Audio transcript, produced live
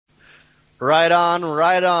Right on,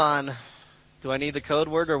 right on. Do I need the code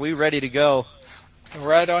word, or are we ready to go?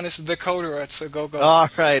 Right on is the code word, so go. All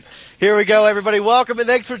right. Here we go, everybody. Welcome, and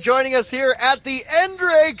thanks for joining us here at the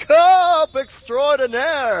Endre Cup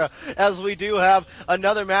Extraordinaire, as we do have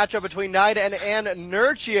another matchup between NightEnd and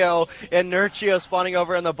Nerchio, and Nerchio spawning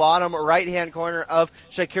over in the bottom right-hand corner of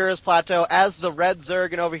Shakira's Plateau as the red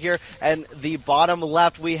Zerg, and over here and the bottom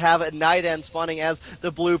left we have NightEnd spawning as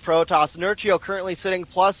the blue Protoss. Nerchio currently sitting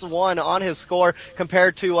 +1 on his score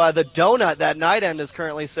compared to the donut that NightEnd is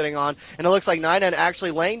currently sitting on, and it looks like NightEnd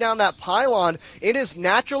actually laying down that pylon in his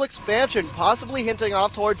natural expansion, possibly hinting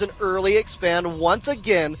off towards an early expand once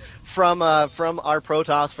again from our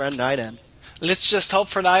Protoss friend NightEnd. Let's just hope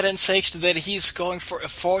for NightEnd's sake that he's going for a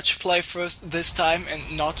Forge play first this time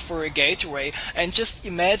and not for a Gateway. And just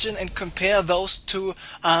imagine and compare those two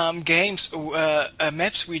maps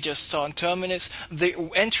we just saw in Terminus. The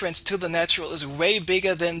entrance to the natural is way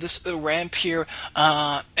bigger than this ramp here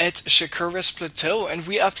at Shakira's Plateau, and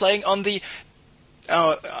we are playing on the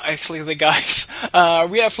actually the guys.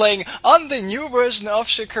 We are playing on the new version of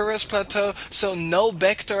Shakira's Plateau, so no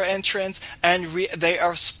backdoor entrance, and they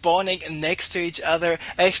are spawning next to each other.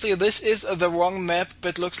 Actually, this is the wrong map,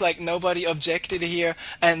 but looks like nobody objected here,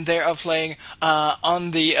 and they are playing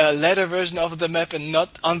on the ladder version of the map and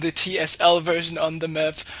not on the TSL version on the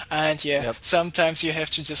map. And yeah, Sometimes you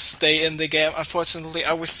have to just stay in the game. Unfortunately,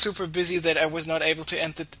 I was super busy that I was not able to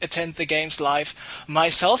attend the games live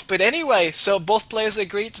myself. But anyway, so both players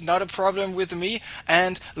agreed, not a problem with me,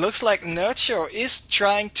 and looks like Nerchio is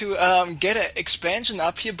trying to get an expansion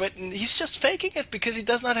up here, but he's just faking it because he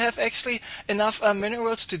does not have actually enough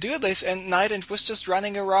minerals to do this, and NightEnd was just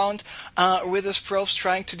running around with his probes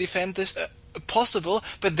trying to defend this possible,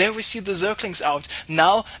 but there we see the Zerglings out.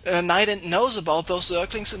 Now NightEnd knows about those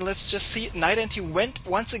Zerglings, and let's just see NightEnd, he went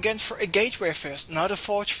once again for a Gateway first, not a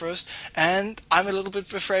Forge first, and I'm a little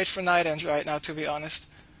bit afraid for NightEnd right now, to be honest.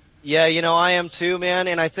 Yeah, I am too, man.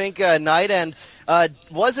 And I think NightEnd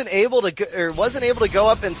wasn't able to go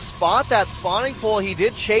up and spot that spawning pool. He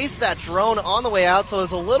did chase that drone on the way out, so it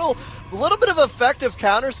was a little bit of effective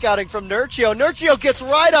counter scouting from Nerchio. Nerchio gets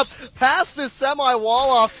right up past this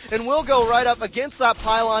semi-wall off and will go right up against that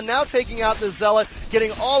pylon, now taking out the Zealot,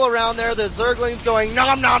 getting all around there. The Zerglings going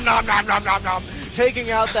nom nom nom nom nom nom nom,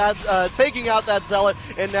 taking out that Zealot,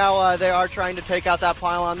 and now they are trying to take out that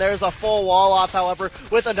pylon. There's a full wall off, however,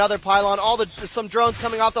 with another pylon. Some drones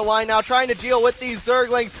coming off the line now, trying to deal with these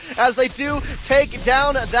Zerglings as they do take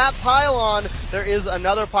down that pylon. There is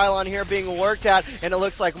another pylon here being worked at, and it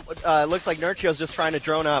looks like Nerchio's just trying to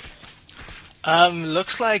drone up.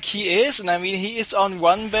 Looks like he is, and I mean, he is on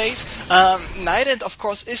one base. NightEnd, of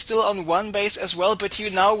course, is still on one base as well, but he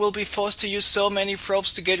now will be forced to use so many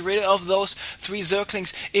probes to get rid of those 3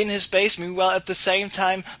 Zerglings in his base. Meanwhile, at the same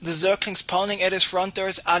time, the Zerglings pounding at his front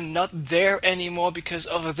doors are not there anymore because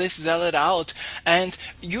of this Zealot out. And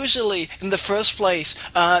usually, in the first place,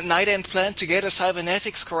 NightEnd planned to get a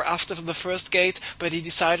cybernetics core after the first gate, but he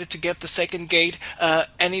decided to get the second gate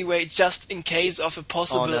anyway, just in case of a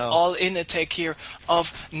possible all-in attack here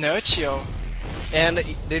of Nerchio. And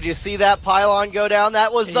did you see that pylon go down?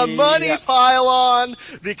 That was the money pylon,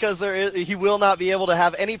 because he will not be able to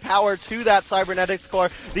have any power to that cybernetics core.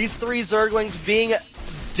 These 3 Zerglings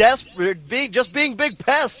being big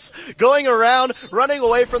pests, going around, running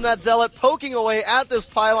away from that Zealot, poking away at this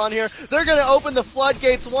pylon here. They're going to open the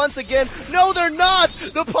floodgates once again. No, they're not!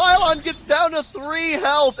 The pylon gets down to 3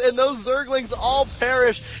 health, and those Zerglings all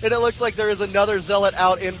perish, and it looks like there is another Zealot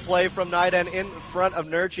out in play from NightEnd in front of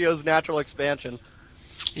Nerchio's natural expansion.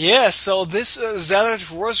 Yeah, so this Zealot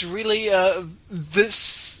was really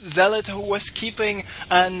this Zealot who was keeping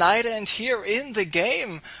NightEnd here in the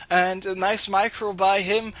game, and a nice micro by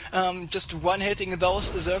him, just one-hitting those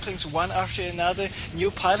Zerglings one after another. New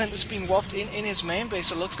pylon is being warped in his main base,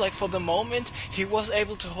 so it looks like for the moment he was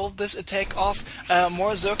able to hold this attack off.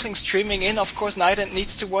 More Zerglings streaming in. Of course, NightEnd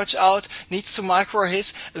needs to watch out, needs to micro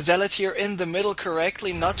his Zealot here in the middle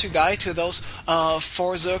correctly, not to guide to those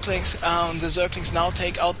 4 Zerglings. The Zerglings now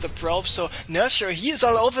take out the probe, so Nerchio, he is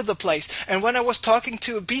all over the place. And when I was talking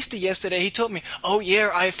to a Beastie yesterday, he told me, oh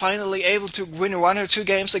yeah, I finally able to win 1 or 2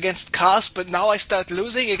 games against Cars, but now I start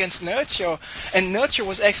losing against Nerchio. And Nerchio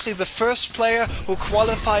was actually the first player who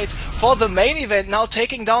qualified for the main event, now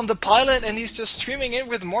taking down the pylon, and he's just streaming in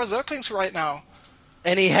with more Zerglings right now.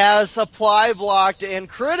 And he has supply blocked and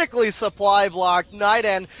critically supply blocked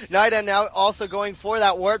NightEnd. NightEnd now also going for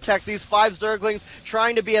that warp tech. These 5 Zerglings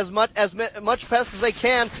trying to be as much pest as they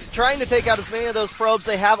can, trying to take out as many of those probes.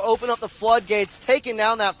 They have opened up the floodgates, taking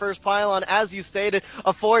down that first pylon. As you stated,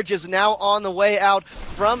 a Forge is now on the way out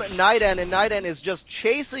from NightEnd, and NightEnd is just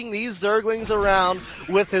chasing these Zerglings around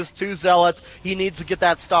with his 2 Zealots. He needs to get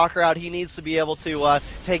that Stalker out. He needs to be able to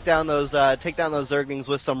take down those Zerglings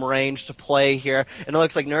with some range to play here. And it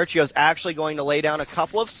looks like Nerchio is actually going to lay down a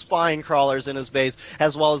couple of Spine Crawlers in his base,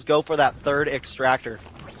 as well as go for that 3rd Extractor.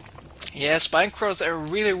 Yeah, Spine Crawlers are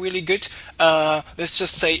really, really good, let's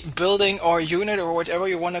just say building or unit or whatever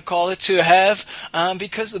you want to call it to have,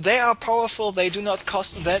 because they are powerful, they do not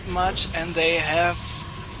cost that much, and they have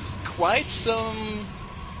quite some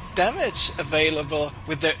damage available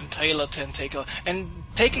with their Impaler Tentacle. And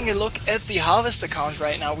taking a look at the Harvest account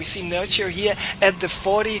right now, we see Nerchio here at the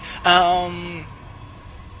 40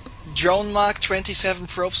 drone mark, 27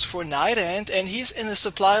 probes for NightEnd, and he's in the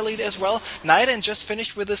supply lead as well. NightEnd just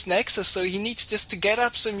finished with his Nexus, so he needs just to get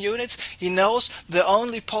up some units. He knows the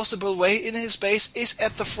only possible way in his base is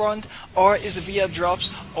at the front, or is via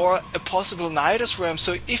drops, or a possible Nidus Worm.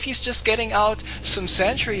 So if he's just getting out some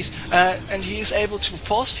sentries, and he's able to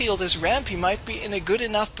force field his ramp, he might be in a good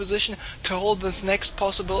enough position to hold this next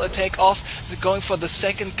possible attack off, going for the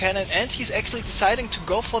 2nd cannon, and he's actually deciding to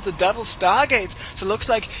go for the double Stargates. So it looks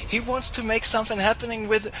like he wants to make something happening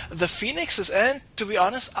with the Phoenixes, and to be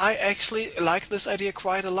honest, I actually like this idea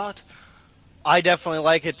quite a lot. I definitely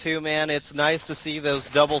like it too, man. It's nice to see those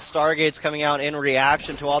double Stargates coming out in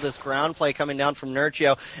reaction to all this ground play coming down from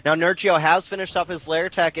Nerchio. Now, Nerchio has finished up his Lair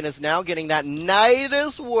Tech and is now getting that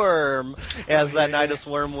Nidus Worm, as that Nidus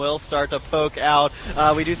Worm will start to poke out.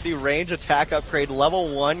 We do see range attack upgrade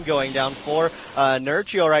level 1 going down for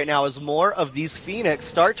Nerchio right now as more of these Phoenix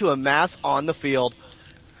start to amass on the field.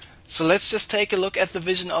 So let's just take a look at the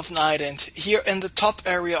vision of NightEnd. Here in the top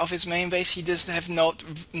area of his main base, he doesn't have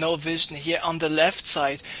no vision. Here on the left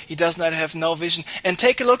side, he does not have no vision. And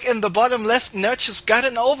take a look in the bottom left, Nerchio's got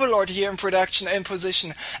an Overlord here in production and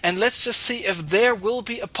position. And let's just see if there will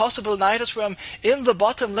be a possible Nidus Worm in the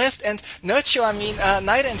bottom left. And Nerchio,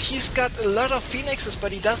 NightEnd, he's got a lot of Phoenixes,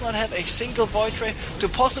 but he does not have a single Void Ray to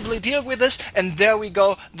possibly deal with this. And there we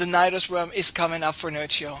go, the Nidus Worm is coming up for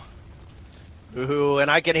Nerchio. Ooh, and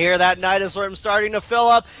I can hear that Nidus Worm starting to fill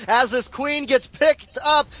up as this Queen gets picked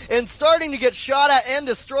up and starting to get shot at and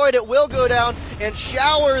destroyed. It will go down and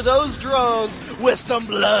shower those drones with some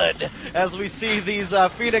blood as we see these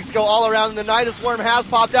Phoenix go all around, and the Nidus Worm has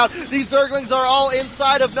popped out. These Zerglings are all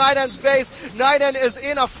inside of NightEnd's base. NightEnd is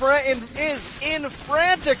in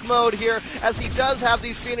frantic mode here as he does have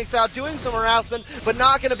these Phoenix out doing some harassment, but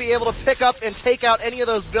not going to be able to pick up and take out any of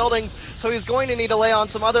those buildings. So he's going to need to lay on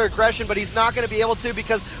some other aggression, but he's not going to be able to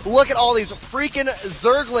because look at all these freaking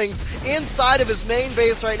Zerglings inside of his main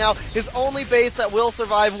base right now. His only base that will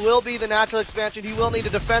survive will be the natural expansion. He will need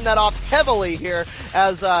to defend that off heavily here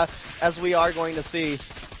as we are going to see.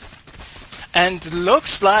 And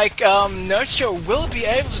looks like Nerchio will be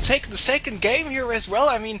able to take the second game here as well.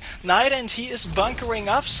 I mean, NightEnd, he is bunkering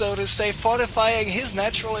up, so to say, fortifying his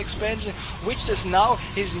natural expansion, which is now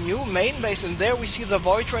his new main base. And there we see the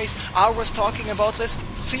Void Rays I was talking about. Let's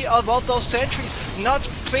see about those sentries. Not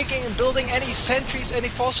picking and building any sentries, any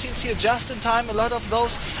force fields here just in time. A lot of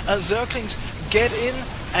those Zerglings get in,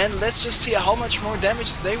 and let's just see how much more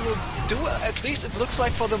damage they will do. At least it looks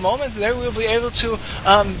like for the moment they will be able to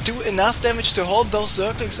do enough damage to hold those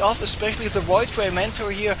Zerglings off, especially the Void Ray Mentor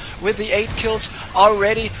here with the 8 kills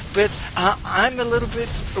already. But I'm a little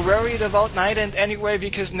bit worried about NightEnd anyway,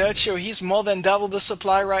 because Nerchio, he's more than double the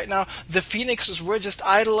supply right now. The Phoenixes were just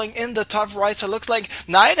idling in the top right, so it looks like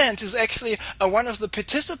NightEnd is actually one of the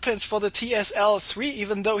participants for the TSL3,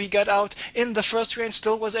 even though he got out in the first round,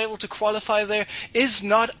 still was able to qualify there. Is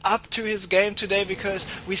not up to his game today, because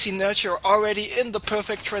we see Nerchio already in the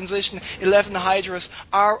perfect transition. 11 Hydras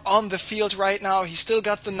are on the field right now. He still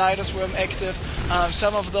got the Nidus Worm active.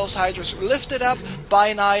 Some of those Hydras lifted up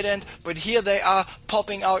by NightEnd, but here they are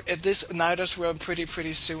popping out at this Nidus Worm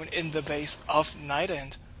pretty soon in the base of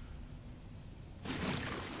NightEnd.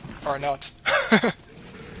 Or not.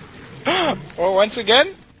 Or once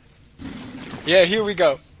again? Yeah, here we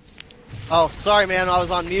go. Oh, sorry, man, I was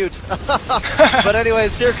on mute. But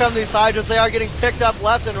anyways, here come these Hydras. They are getting picked up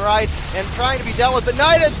left and right and trying to be dealt with. But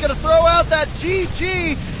NightEnd's going to throw out that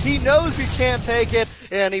GG. He knows he can't take it,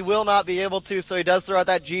 and he will not be able to, so he does throw out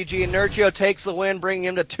that GG. And Nerchio takes the win, bringing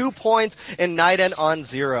him to 2 points, and NightEnd on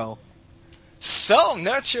 0. So,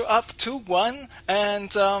 Nerchio up 2-1,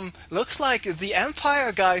 and looks like the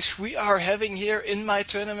Empire guys we are having here in my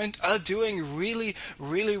tournament are doing really,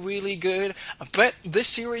 really, really good. But this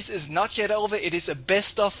series is not yet over. It is a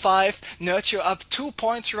best of 5. Nerchio up 2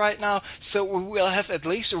 points right now, so we will have at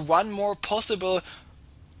least one more possible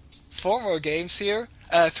 4 more games here.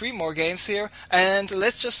 3 more games here, and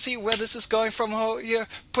let's just see where this is going from here.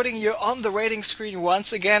 Putting you on the rating screen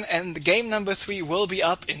once again, and the game number 3 will be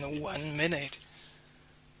up in 1 minute.